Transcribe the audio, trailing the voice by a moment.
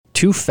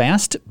Too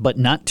fast, but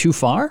not too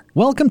far?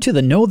 Welcome to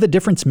the Know the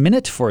Difference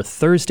Minute for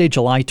Thursday,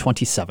 July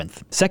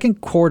 27th.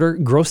 Second quarter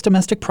gross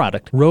domestic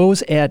product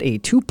rose at a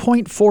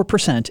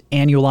 2.4%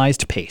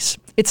 annualized pace.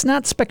 It's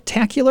not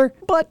spectacular,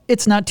 but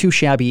it's not too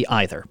shabby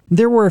either.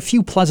 There were a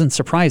few pleasant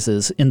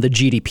surprises in the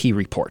GDP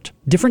report.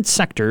 Different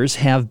sectors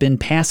have been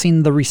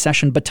passing the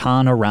recession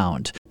baton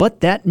around,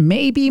 but that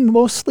may be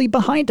mostly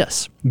behind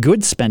us.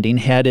 Goods spending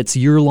had its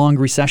year-long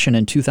recession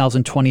in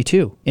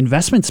 2022.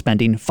 Investment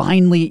spending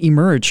finally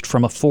emerged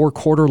from a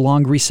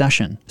 4-quarter-long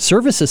recession.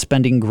 Services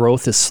spending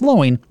growth is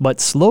slowing,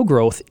 but slow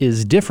growth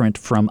is different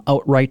from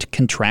outright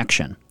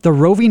contraction. The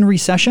roving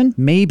recession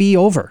may be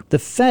over. The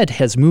Fed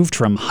has moved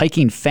from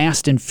hiking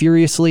fast and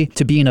furiously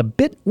to being a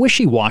bit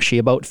wishy-washy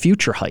about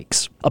future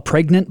hikes. A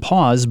pregnant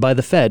pause by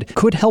the Fed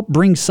could help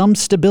bring some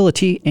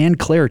stability and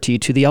clarity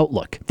to the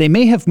outlook. They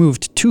may have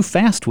moved too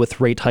fast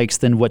with rate hikes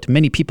than what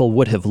many people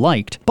would have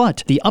liked,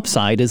 but the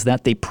upside is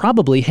that they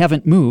probably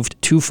haven't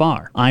moved too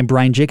far. I'm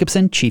Brian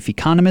Jacobson, Chief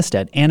Economist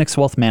at Annex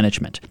Wealth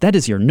Management. That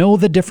is your Know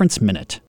the Difference Minute.